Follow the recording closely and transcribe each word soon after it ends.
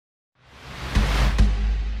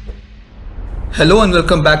Hello and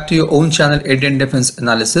welcome back to your own channel Indian Defense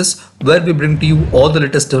Analysis, where we bring to you all the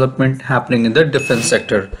latest development happening in the defense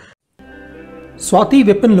sector. Swathi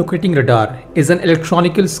Weapon Locating Radar is an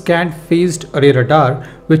electronical scanned phased array radar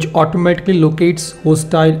which automatically locates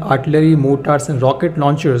hostile artillery, mortars and rocket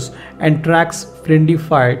launchers and tracks friendly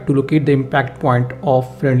fire to locate the impact point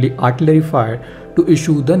of friendly artillery fire to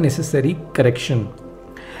issue the necessary correction.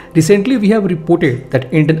 Recently, we have reported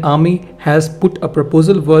that Indian Army has put a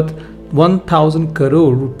proposal worth 1000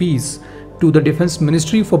 crore rupees to the Defense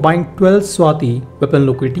Ministry for buying 12 Swathi weapon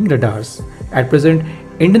locating radars. At present,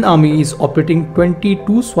 Indian Army is operating 22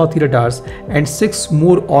 Swathi radars and 6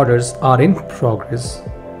 more orders are in progress.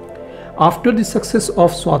 After the success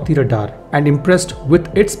of Swathi Radar and impressed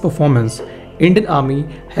with its performance, Indian Army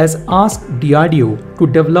has asked DRDO to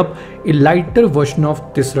develop a lighter version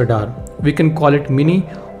of this radar. We can call it Mini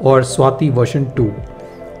or Swathi version 2.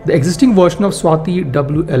 The existing version of Swathi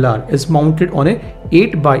WLR is mounted on a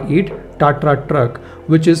 8x8 Tatra Truck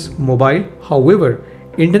which is mobile. However,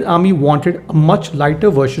 Indian Army wanted a much lighter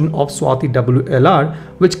version of Swathi WLR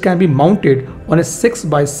which can be mounted on a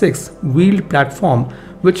 6x6 wheeled platform,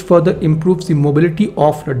 which further improves the mobility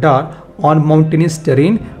of radar on mountainous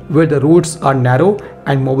terrain where the roads are narrow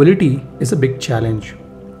and mobility is a big challenge.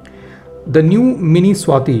 The new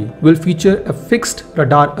Mini-Swathi will feature a fixed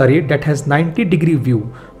radar array that has 90-degree view,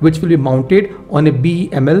 which will be mounted on a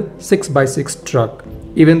BEML 6x6 truck.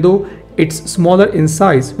 Even though it's smaller in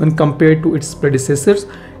size when compared to its predecessors,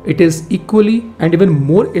 it is equally and even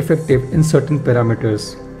more effective in certain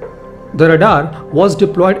parameters. The radar was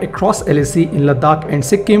deployed across LAC in Ladakh and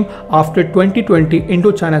Sikkim after 2020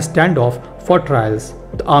 Indo-China standoff for trials.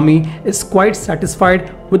 The Army is quite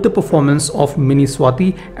satisfied with the performance of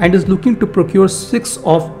Mini-Swathi and is looking to procure 6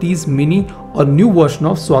 of these mini or new version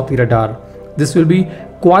of Swathi radar. This will be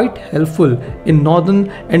quite helpful in northern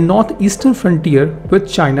and northeastern frontier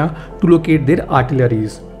with China to locate their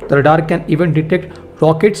artilleries. The radar can even detect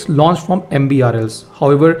rockets launched from MBRLs.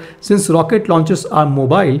 However, since rocket launchers are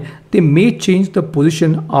mobile, they may change the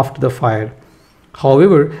position after the fire.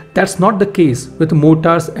 However, that's not the case with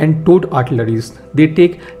mortars and towed artilleries. They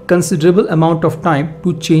take considerable amount of time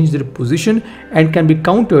to change their position and can be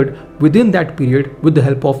countered within that period with the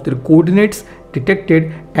help of their coordinates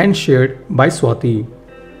detected and shared by Swathi.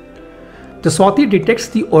 The Swathi detects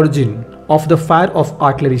the origin of the fire of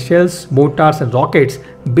artillery shells, mortars and rockets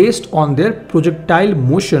based on their projectile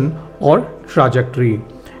motion or trajectory.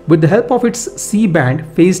 With the help of its C-band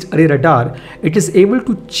phased array radar, it is able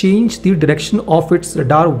to change the direction of its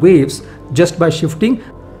radar waves just by shifting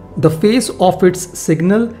the phase of its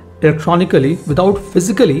signal electronically without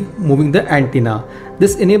physically moving the antenna.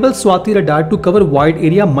 This enables Swathi radar to cover wide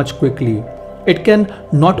area much quickly. It can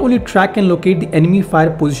not only track and locate the enemy fire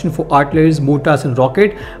position for artillery, mortars and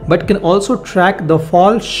rocket, but can also track the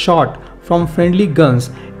fall shot from friendly guns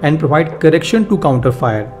and provide correction to counter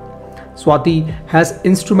fire. Swathi has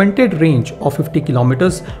instrumented range of 50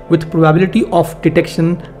 kilometers with probability of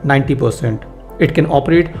detection 90%. It can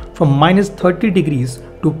operate from -30 degrees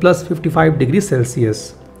to +55 degrees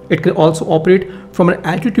Celsius. It can also operate from an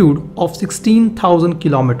altitude of 16,000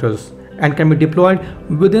 kilometers and can be deployed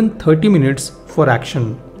within 30 minutes for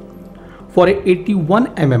action. For a 81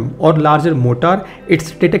 mm or larger mortar,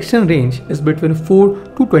 its detection range is between 4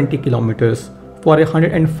 to 20 kilometers. For a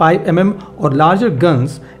 105 mm or larger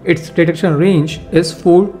guns, its detection range is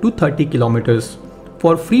 4 to 30 kilometers.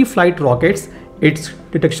 For free flight rockets, its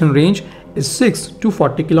detection range is 6 to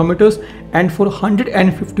 40 kilometers, and for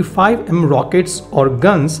 155 mm rockets or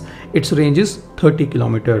guns, its range is 30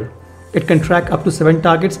 kilometers. It can track up to 7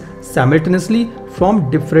 targets simultaneously from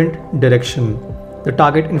different directions. The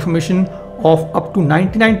target information of up to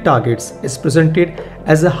 99 targets is presented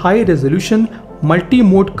as a high-resolution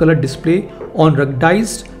multi-mode color display on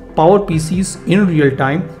ruggedized power PCs in real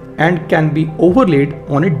time and can be overlaid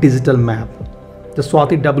on a digital map. The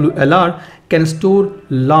Swathi WLR can store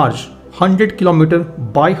large 100 km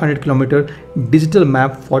by 100 km digital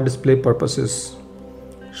map for display purposes.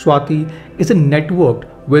 Swathi is a networked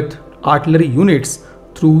with artillery units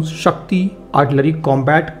through Shakti Artillery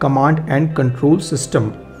Combat Command and Control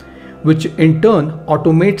System, which in turn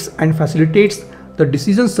automates and facilitates the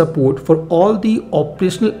decision support for all the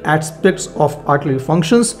operational aspects of artillery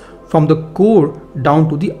functions from the core down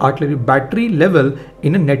to the artillery battery level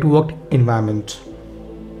in a networked environment.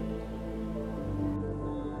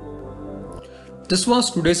 This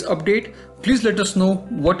was today's update. Please let us know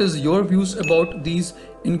what is your views about these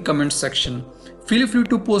in comment section. Feel free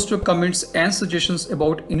to post your comments and suggestions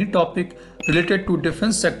about any topic related to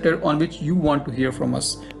defense sector on which you want to hear from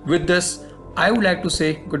us. With this, I would like to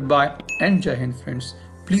say goodbye and Jai Hind friends.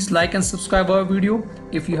 Please like and subscribe our video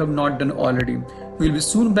if you have not done already. We will be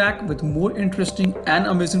soon back with more interesting and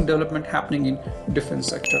amazing development happening in defense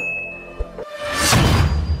sector.